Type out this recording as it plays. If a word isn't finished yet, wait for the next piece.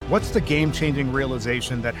What's the game-changing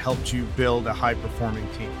realization that helped you build a high-performing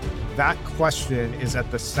team? That question is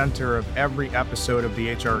at the center of every episode of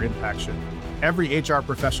the HR Impact Show. Every HR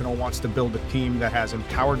professional wants to build a team that has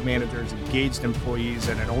empowered managers, engaged employees,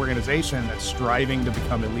 and an organization that's striving to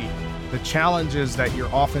become elite. The challenge is that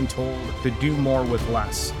you're often told to do more with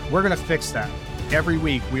less. We're going to fix that. Every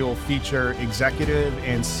week, we will feature executive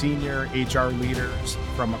and senior HR leaders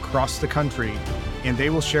from across the country, and they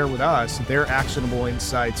will share with us their actionable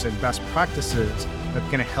insights and best practices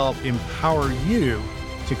that can help empower you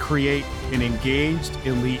to create an engaged,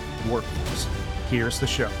 elite workforce. Here's the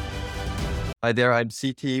show. Hi there, I'm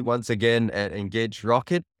CT once again at Engage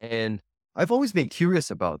Rocket, and I've always been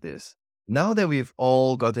curious about this. Now that we've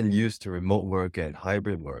all gotten used to remote work and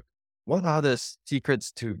hybrid work, what are the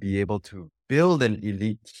secrets to be able to build an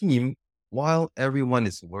elite team while everyone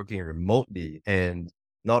is working remotely and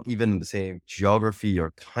not even in the same geography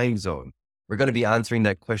or time zone? We're going to be answering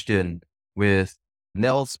that question with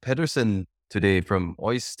Nels Pedersen today from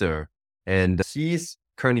Oyster, and he's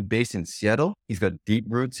currently based in Seattle. He's got deep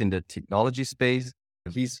roots in the technology space.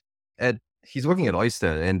 He's working at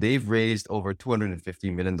Oyster, and they've raised over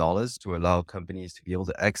 $250 million to allow companies to be able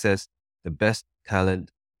to access the best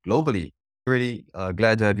talent globally. Really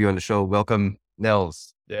glad to have you on the show. Welcome,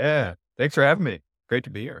 Nels. Yeah, thanks for having me. Great to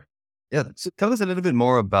be here. Yeah, so tell us a little bit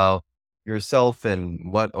more about yourself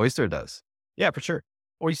and what Oyster does. Yeah, for sure.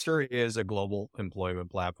 Oyster is a global employment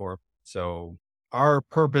platform. So our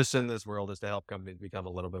purpose in this world is to help companies become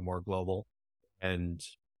a little bit more global. And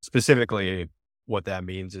specifically, what that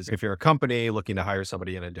means is if you're a company looking to hire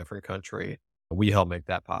somebody in a different country, we help make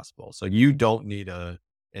that possible. So you don't need an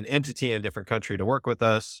entity in a different country to work with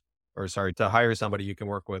us, to hire somebody. You can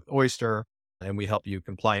work with Oyster, and we help you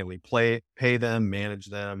compliantly pay them, manage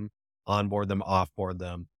them, onboard them, offboard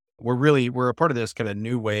them. We're a part of this kind of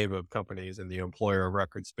new wave of companies in the employer of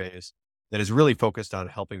record space that is really focused on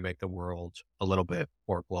helping make the world a little bit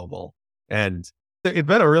more global. And it's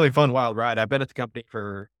been a really fun, wild ride. I've been at the company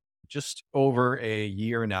for just over a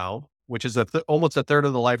year now, which is almost a third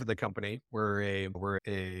of the life of the company. I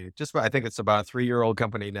think it's about a 3-year-old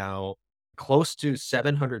company now, close to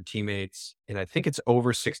 700 teammates, and I think it's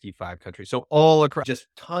over 65 countries. So all across, just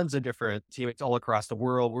tons of different teammates all across the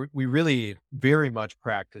world. We really very much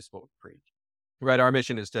practice what we preach. Right. Our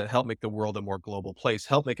mission is to help make the world a more global place,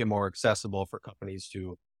 help make it more accessible for companies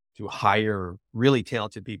to hire really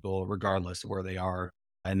talented people, regardless of where they are.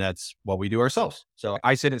 And that's what we do ourselves. So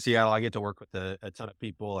I sit in Seattle. I get to work with a ton of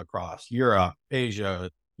people across Europe, Asia,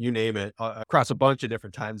 you name it, across a bunch of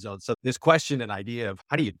different time zones. So this question and idea of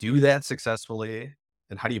how do you do that successfully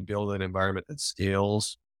and how do you build an environment that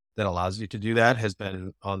scales, that allows you to do that, has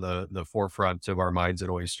been on the forefront of our minds at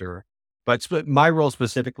Oyster. But my role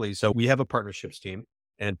specifically, so we have a partnerships team,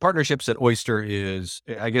 and partnerships at Oyster is,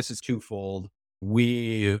 I guess it's twofold.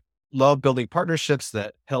 We love building partnerships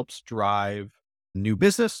that helps drive new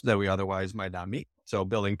business that we otherwise might not meet. So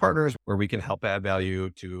building partners where we can help add value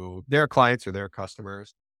to their clients or their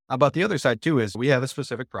customers. But the other side too is we have a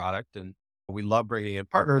specific product, and we love bringing in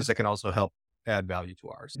partners that can also help add value to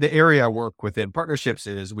ours. The area I work within partnerships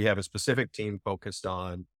is we have a specific team focused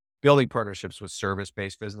on building partnerships with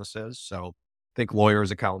service-based businesses. So think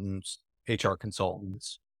lawyers, accountants, HR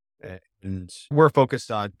consultants, and we're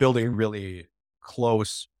focused on building really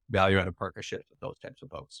close value-added partnerships with those types of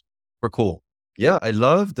folks. We're cool. Yeah, I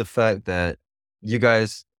love the fact that you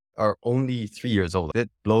guys are only 3 years old. It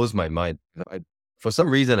blows my mind. For some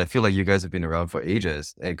reason, I feel like you guys have been around for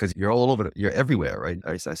ages, and because you're all over, you're everywhere, right?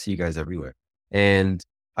 I see you guys everywhere. And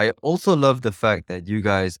I also love the fact that you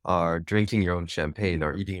guys are drinking your own champagne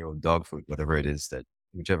or eating your own dog food, whatever it is, that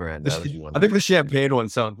whichever analogy you want. I think the champagne one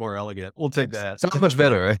sounds more elegant. We'll take that. Sounds much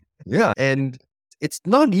better, right? Yeah. And it's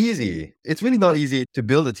not easy. It's really not easy to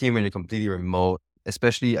build a team when you're completely remote,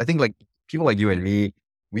 especially I think like people like you and me,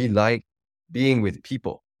 we like being with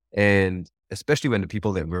people. And especially when the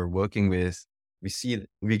people that we're working with,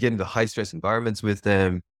 we get into high stress environments with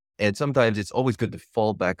them. And sometimes it's always good to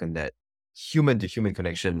fall back on that human to human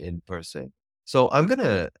connection in person. So I'm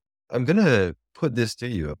gonna put this to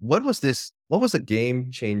you. What was a game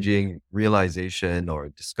changing realization or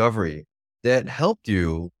discovery that helped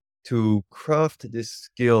you to craft this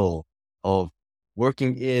skill of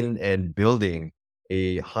working in and building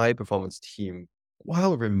a high performance team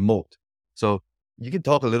while remote? So you can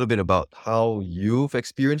talk a little bit about how you've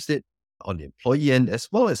experienced it on the employee end, as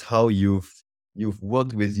well as how you've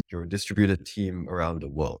worked with your distributed team around the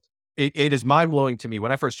world. It is mind blowing to me.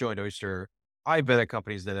 When I first joined Oyster, I've been at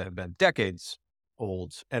companies that have been decades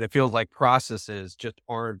old, and it feels like processes just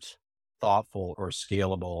aren't thoughtful or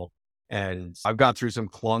scalable. And I've gone through some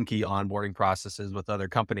clunky onboarding processes with other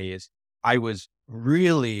companies. I was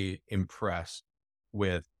really impressed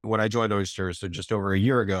with when I joined Oyster. So just over a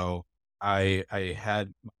year ago, I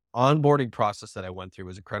had onboarding process that I went through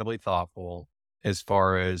was incredibly thoughtful as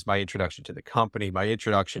far as my introduction to the company, my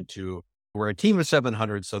introduction to we're a team of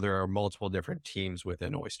 700. So there are multiple different teams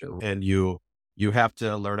within Oyster, and you have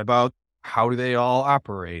to learn about how do they all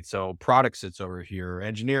operate. So product sits over here,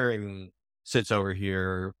 engineering sits over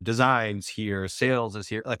here, designs here, sales is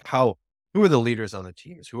here. Like who are the leaders on the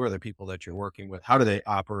teams? Who are the people that you're working with? How do they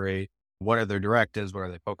operate? What are their directives? What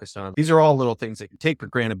are they focused on? These are all little things that you take for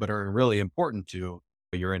granted, but are really important to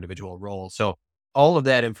your individual role. So all of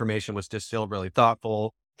that information was distilled really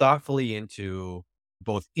thoughtfully into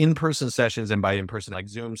both in-person sessions and by in-person, like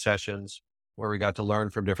Zoom sessions, where we got to learn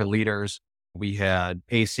from different leaders. We had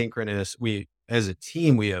asynchronous, as a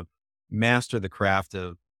team, we have mastered the craft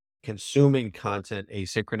of consuming content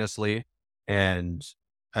asynchronously. And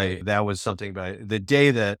that was something by the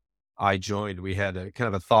day that I joined, we had a kind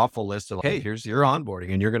of a thoughtful list of, hey, here's your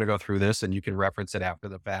onboarding and you're going to go through this and you can reference it after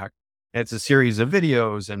the fact. And it's a series of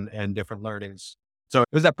videos and different learnings. So it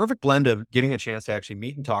was that perfect blend of getting a chance to actually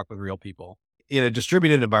meet and talk with real people in a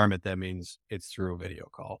distributed environment. That means it's through a video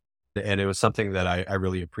call. And it was something that I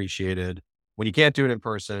really appreciated. When you can't do it in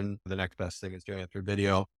person, the next best thing is doing it through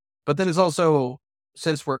video. But then it's also,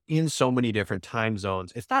 since we're in so many different time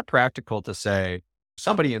zones, it's not practical to say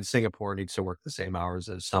somebody in Singapore needs to work the same hours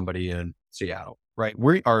as somebody in Seattle, right?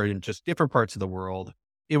 We are in just different parts of the world.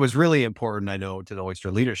 It was really important, I know, to the Oyster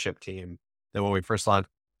leadership team that when we first launched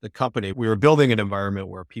the company, we were building an environment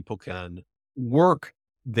where people can work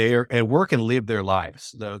there and work and live their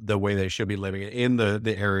lives the way they should be living it in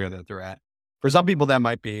the area that they're at. For some people, that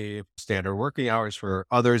might be standard working hours. For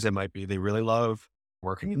others, it might be they really love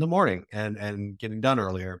working in the morning and getting done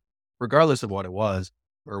earlier. Regardless of what it was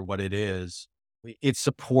or what it is, it's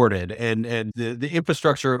supported. And the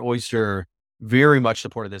infrastructure at Oyster very much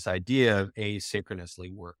supported this idea of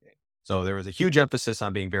asynchronously working. So there was a huge emphasis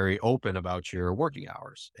on being very open about your working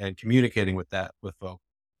hours and communicating with folks,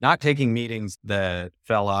 not taking meetings that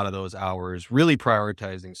fell out of those hours, really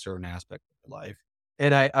prioritizing certain aspects of your life.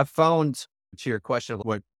 And I found, to your question of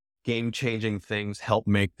what game-changing things help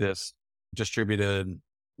make this distributed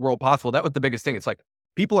world possible, that was the biggest thing. It's like,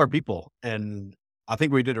 people are people. And I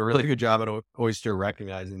think we did a really good job at Oyster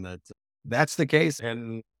recognizing that that's the case.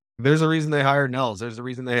 And there's a reason they hired Nels. There's a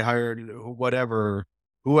reason they hired whoever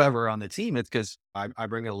on the team. It's because I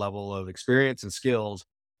bring a level of experience and skills,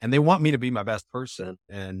 and they want me to be my best person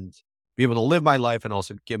and be able to live my life and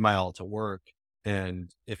also give my all to work.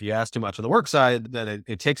 And if you ask too much on the work side, then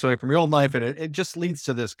it takes away from your own life, and it just leads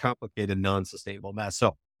to this complicated, non-sustainable mess.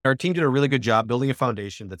 So our team did a really good job building a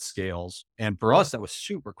foundation that scales. And for us, that was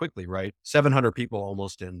super quickly, right? 700 people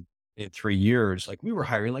almost in 3 years. Like, we were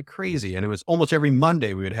hiring like crazy. And it was almost every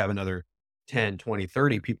Monday we would have another 10, 20,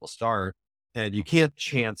 30 people start. And you can't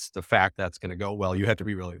chance the fact that's going to go well. You have to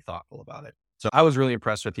be really thoughtful about it. So I was really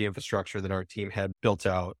impressed with the infrastructure that our team had built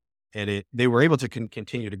out. And they were able to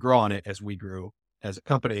continue to grow on it as we grew as a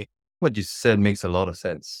company. What you said makes a lot of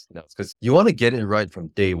sense. Because you want to get it right from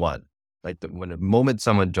day one. Like when the moment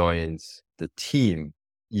someone joins the team,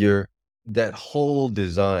 that whole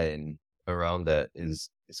design around that is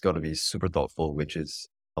got to be super thoughtful, which is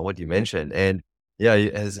what you mentioned. And yeah,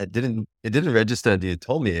 it didn't register until you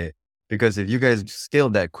told me it, because if you guys scale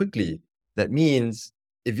that quickly, that means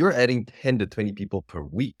if you're adding 10 to 20 people per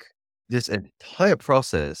week, this entire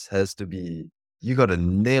process has to be, you got to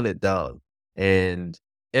nail it down. And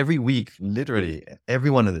every week, literally,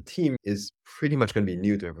 everyone on the team is pretty much going to be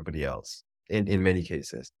new to everybody else in many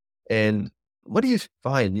cases. And what do you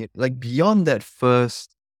find, like beyond that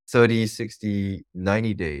first 30, 60,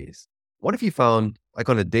 90 days, what have you found, like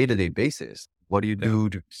on a day-to-day basis? What do you do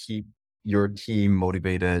to keep your team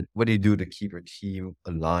motivated? What do you do to keep your team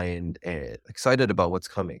aligned and excited about what's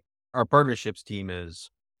coming? Our partnerships team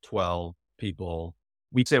is 12 people.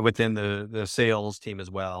 We sit within the sales team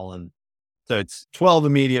as well. And so it's 12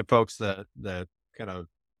 immediate folks that kind of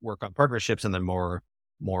work on partnerships, and then more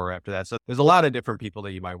after that. So there's a lot of different people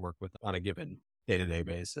that you might work with on a given day-to-day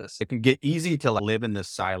basis. It can get easy to live in this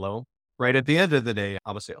silo, right? At the end of the day,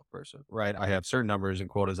 I'm a salesperson, right? I have certain numbers and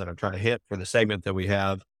quotas that I'm trying to hit for the segment that we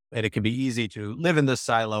have. And it can be easy to live in this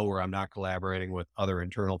silo where I'm not collaborating with other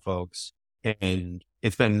internal folks. And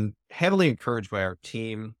it's been heavily encouraged by our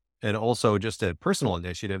team, and also just a personal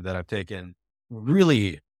initiative that I've taken,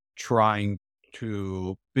 really trying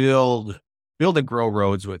to build and grow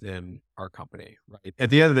roads within our company, right? At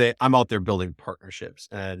the end of the day, I'm out there building partnerships,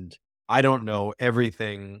 and I don't know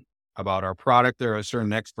everything about our product. There are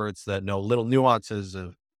certain experts that know little nuances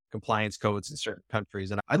of compliance codes in certain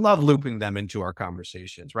countries. And I love looping them into our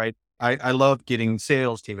conversations, right? I love getting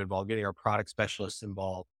sales team involved, getting our product specialists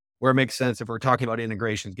involved where it makes sense. If we're talking about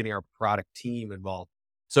integrations, getting our product team involved.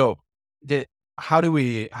 So the, how do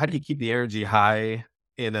you keep the energy high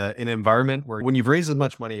in an environment where when you've raised as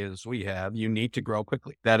much money as we have, you need to grow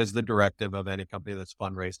quickly. That is the directive of any company that's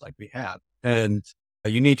fundraised like we have. And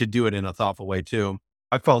you need to do it in a thoughtful way too.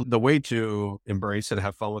 I found the way to embrace and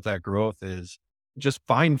have fun with that growth is just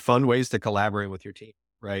find fun ways to collaborate with your team,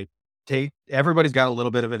 right? Everybody's got a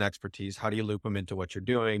little bit of an expertise. How do you loop them into what you're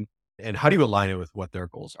doing? And how do you align it with what their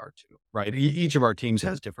goals are too, right? Each of our teams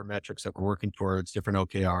has different metrics that we're working towards, different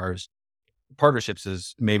OKRs. Partnerships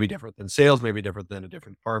is maybe different than sales, maybe different than a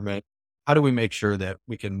different department. How do we make sure that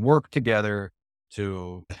we can work together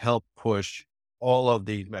to help push all of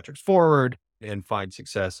these metrics forward and find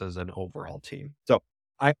success as an overall team? So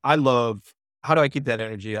I love, how do I keep that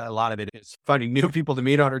energy? A lot of it is finding new people to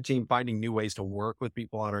meet on our team, finding new ways to work with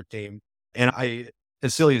people on our team. And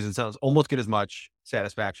as silly as it sounds, almost get as much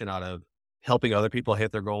satisfaction out of helping other people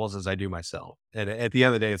hit their goals as I do myself. And at the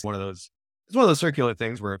end of the day, it's one of those circular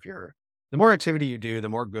things where the more activity you do, the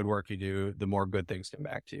more good work you do, the more good things come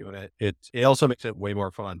back to you. And it also makes it way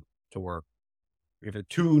more fun to work. If you're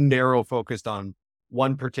too narrow focused on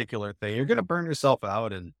one particular thing, you're going to burn yourself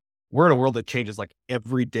out. And we're in a world that changes like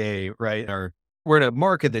every day, right? Or we're in a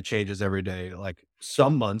market that changes every day. Like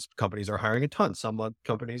some months companies are hiring a ton. Some months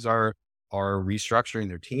companies are restructuring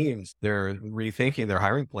their teams. They're rethinking their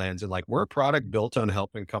hiring plans. And like, we're a product built on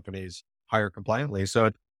helping companies hire compliantly.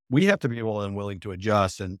 So we have to be able and willing to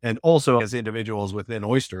adjust. And also as individuals within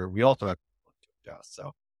Oyster, we also have to adjust.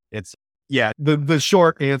 So it's, yeah, the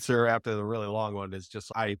short answer after the really long one is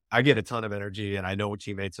just, I get a ton of energy, and I know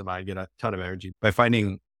teammates of mine get a ton of energy by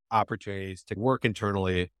finding opportunities to work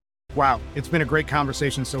internally. Wow, it's been a great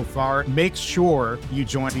conversation so far. Make sure you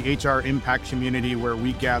join the HR Impact community, where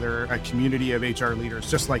we gather a community of HR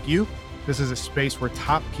leaders just like you. This is a space where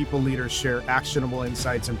top people leaders share actionable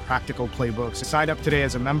insights and practical playbooks. Sign up today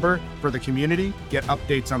as a member for the community. Get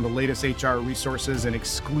updates on the latest HR resources and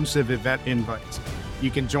exclusive event invites.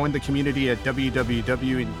 You can join the community at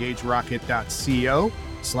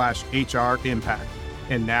www.engagerocket.co/HR Impact.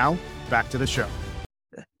 And now, back to the show.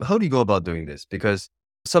 How do you go about doing this? Because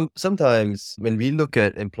sometimes when we look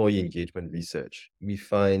at employee engagement research, we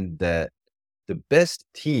find that the best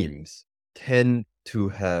teams tend to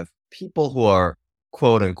have people who are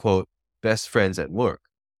quote unquote best friends at work.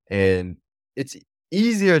 And it's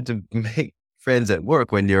easier to make friends at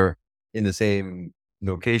work when you're in the same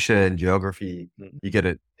location, geography. You get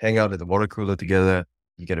to hang out at the water cooler together.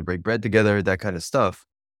 You get to break bread together, that kind of stuff.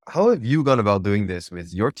 How have you gone about doing this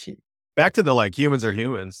with your team? Back to the like humans are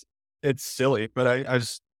humans. It's silly, but I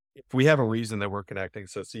just, if we have a reason that we're connecting,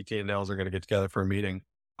 so CT and Nels are going to get together for a meeting,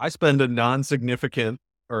 I spend a non-insignificant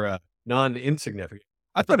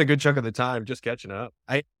I spend a good chunk of the time just catching up.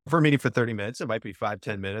 For a meeting for 30 minutes, it might be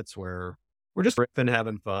 5-10 minutes where we're just riffing,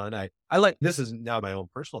 having fun. I like, this is now my own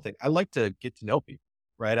personal thing. I like to get to know people,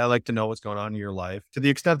 right? I like to know what's going on in your life to the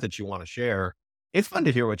extent that you want to share. It's fun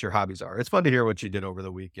to hear what your hobbies are. It's fun to hear what you did over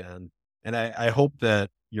the weekend. And I hope that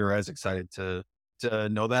you're as excited to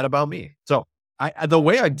know that about me. So the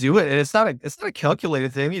way I do it, and it's not a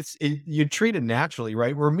calculated thing. You treat it naturally,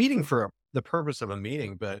 right? We're meeting for the purpose of a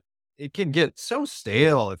meeting, but it can get so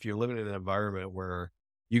stale if you're living in an environment where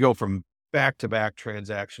you go from back-to-back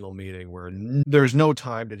transactional meeting where there's no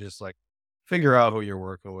time to just like figure out who you're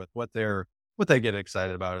working with, what they get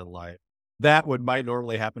excited about in life. That might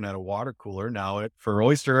normally happen at a water cooler. Now for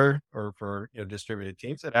Oyster or for distributed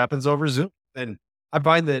teams, it happens over Zoom. And I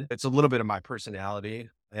find that it's a little bit of my personality.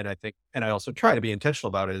 And I think, and I also try to be intentional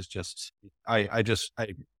about it, is just,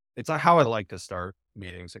 it's how I like to start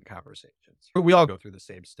meetings and conversations. We all go through the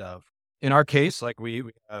same stuff. In our case, like we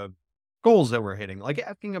have goals that we're hitting, like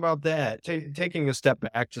asking about that, taking a step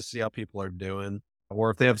back to see how people are doing, or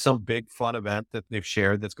if they have some big fun event that they've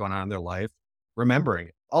shared that's going on in their life, remembering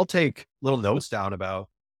it. I'll take little notes down about,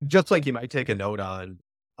 just like you might take a note on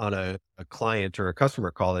a client or a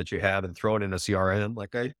customer call that you have and throw it in a CRM.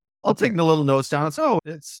 Like I'll take the little notes down and say, oh,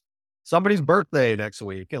 it's somebody's birthday next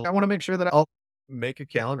week. And I want to make sure that I'll make a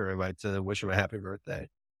calendar invite to wish them a happy birthday.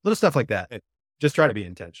 Little stuff like that. And just try to be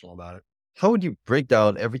intentional about it. How would you break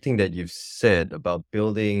down everything that you've said about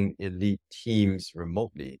building elite teams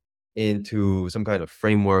remotely into some kind of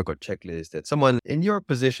framework or checklist that someone in your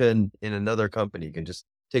position in another company can just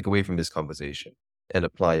take away from this conversation and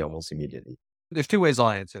apply almost immediately? There's two ways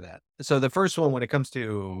I'll answer that. So the first one, when it comes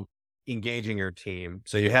to engaging your team,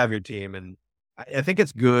 so you have your team, and I think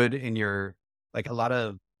it's good in your, like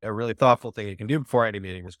a really thoughtful thing you can do before any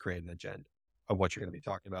meeting is create an agenda. of what you're going to be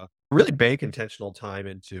talking about. Really bake intentional time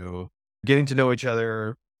into getting to know each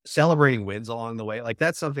other, celebrating wins along the way. Like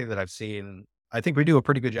that's something that I've seen. I think we do a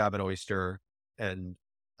pretty good job at Oyster, and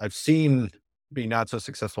I've seen be not so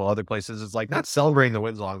successful other places. It's like not celebrating the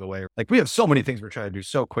wins along the way. Like we have so many things we're trying to do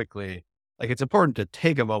so quickly. Like it's important to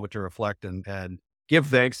take a moment to reflect and give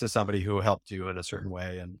thanks to somebody who helped you in a certain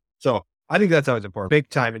way. And so I think that's always important. Big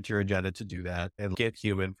time into your agenda to do that and get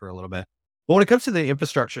human for a little bit. But when it comes to the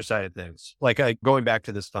infrastructure side of things, like going back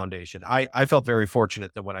to this foundation, I felt very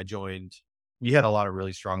fortunate that when I joined, we had a lot of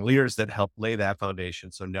really strong leaders that helped lay that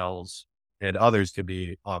foundation. So Nels and others could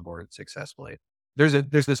be onboarded successfully. There's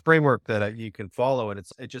this framework that you can follow, and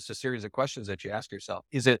it's just a series of questions that you ask yourself.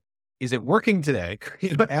 Is it working today?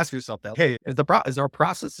 Ask yourself that. Hey, is our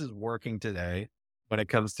processes working today? When it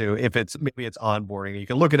comes to maybe it's onboarding, you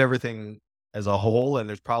can look at everything as a whole, and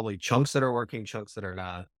there's probably chunks that are working, chunks that are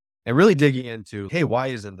not, and really digging into, hey, why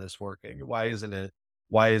isn't this working? Why isn't it?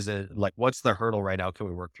 Like, what's the hurdle right now? Can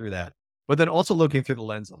we work through that? But then also looking through the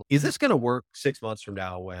lens of, is this going to work 6 months from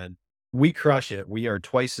now when we crush it? We are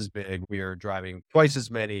twice as big. We are driving twice as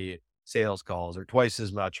many sales calls or twice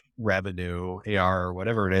as much revenue, AR, or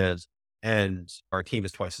whatever it is. And our team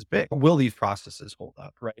is twice as big. Will these processes hold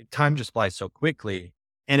up, right? Time just flies so quickly.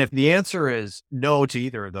 And if the answer is no to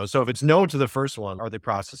either of those, so if it's no to the first one, are the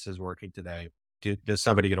processes working today? Does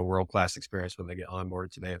somebody get a world-class experience when they get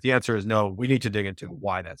onboarded today? If the answer is no, we need to dig into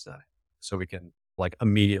why that's not, so we can like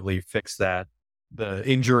immediately fix the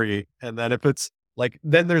injury. And then if it's like,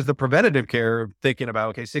 then there's the preventative care of thinking about,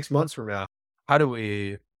 okay, 6 months from now, how do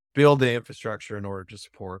we build the infrastructure in order to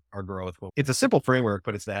support our growth? Well, it's a simple framework,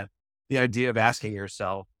 but it's the idea of asking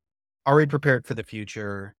yourself, are we prepared for the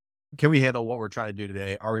future? Can we handle what we're trying to do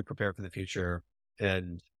today? Are we prepared for the future?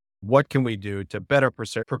 And what can we do to better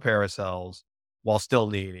prepare ourselves while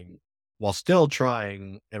still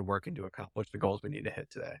trying and working to accomplish the goals we need to hit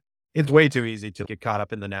today? It's way too easy to get caught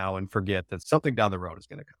up in the now and forget that something down the road is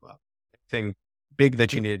going to come up. Thing big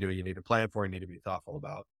that you need to do, you need to plan for, you need to be thoughtful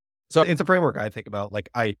about. So it's a framework I think about. Like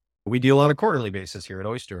we deal on a quarterly basis here at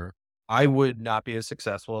Oyster. I would not be as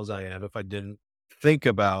successful as I am if I didn't think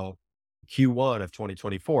about Q1 of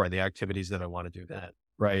 2024 and the activities that I want to do then,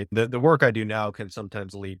 right? The work I do now can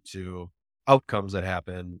sometimes lead to outcomes that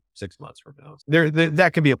happen 6 months from now.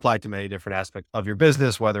 That can be applied to many different aspects of your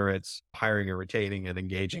business, whether it's hiring or retaining and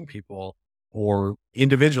engaging people, or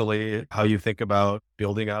individually, how you think about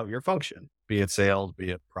building out your function, be it sales, be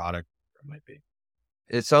it product, whatever it might be.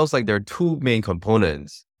 It sounds like there are two main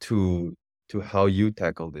components to how you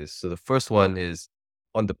tackle this. So the first one is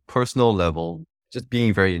on the personal level, just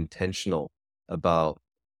being very intentional about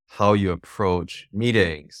how you approach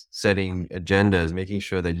meetings, setting agendas, making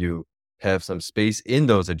sure that you have some space in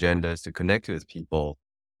those agendas to connect with people,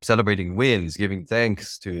 celebrating wins, giving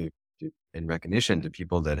thanks to and recognition to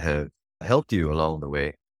people that have helped you along the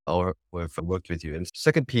way or have worked with you. And the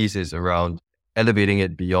second piece is around elevating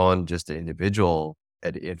it beyond just the individual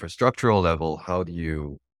at the infrastructural level. How do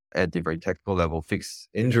you, at the very technical level, fix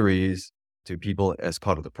injuries to people as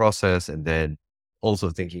part of the process? And then also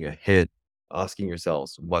thinking ahead, asking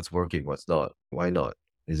yourselves what's working, what's not, why not?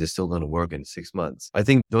 Is it still going to work in 6 months? I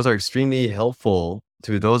think those are extremely helpful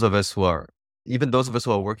to those of us who are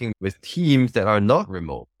working with teams that are not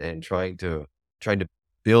remote and trying to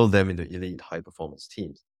build them into elite high performance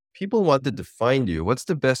teams. People wanted to find you. What's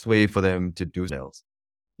the best way for them to do sales?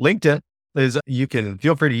 LinkedIn you can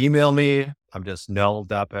feel free to email me. I'm just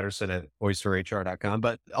nell.pedersen@oysterhr.com,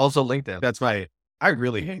 but also LinkedIn. I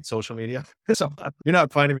really hate social media. So you're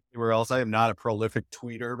not finding me anywhere else. I am not a prolific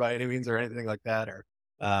tweeter by any means or anything like that.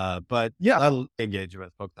 But yeah, I'll engage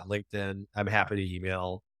with folks on LinkedIn. I'm happy to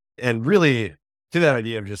email, and really to that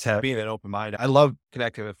idea of just being an open mind. I love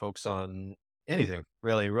connecting with folks on anything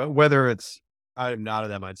really, whether I'm not of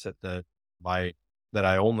that mindset that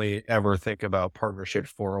I only ever think about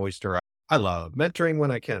partnerships for Oyster. I love mentoring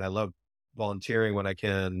when I can. I love volunteering when I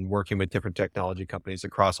can, working with different technology companies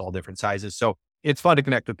across all different sizes. So it's fun to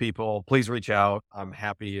connect with people. Please reach out. I'm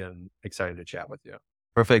happy and excited to chat with you.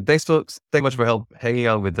 Perfect. Thanks, folks. Thank you much for hanging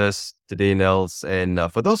out with us today, Nels. And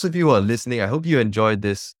for those of you who are listening, I hope you enjoyed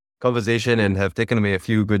this conversation and have taken away a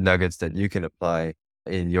few good nuggets that you can apply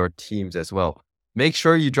in your teams as well. Make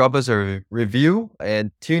sure you drop us a review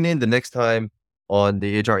and tune in the next time on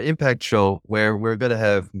the HR Impact Show, where we're going to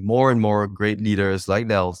have more and more great leaders like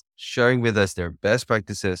Nels sharing with us their best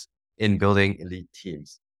practices in building elite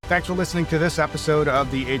teams. Thanks for listening to this episode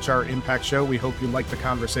of the HR Impact Show. We hope you liked the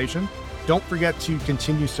conversation. Don't forget to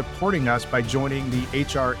continue supporting us by joining the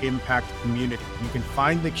HR Impact community. You can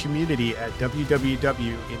find the community at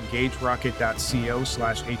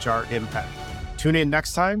www.engagerocket.co/HR Impact. Tune in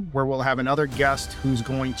next time where we'll have another guest who's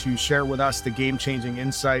going to share with us the game-changing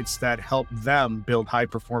insights that help them build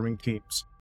high-performing teams.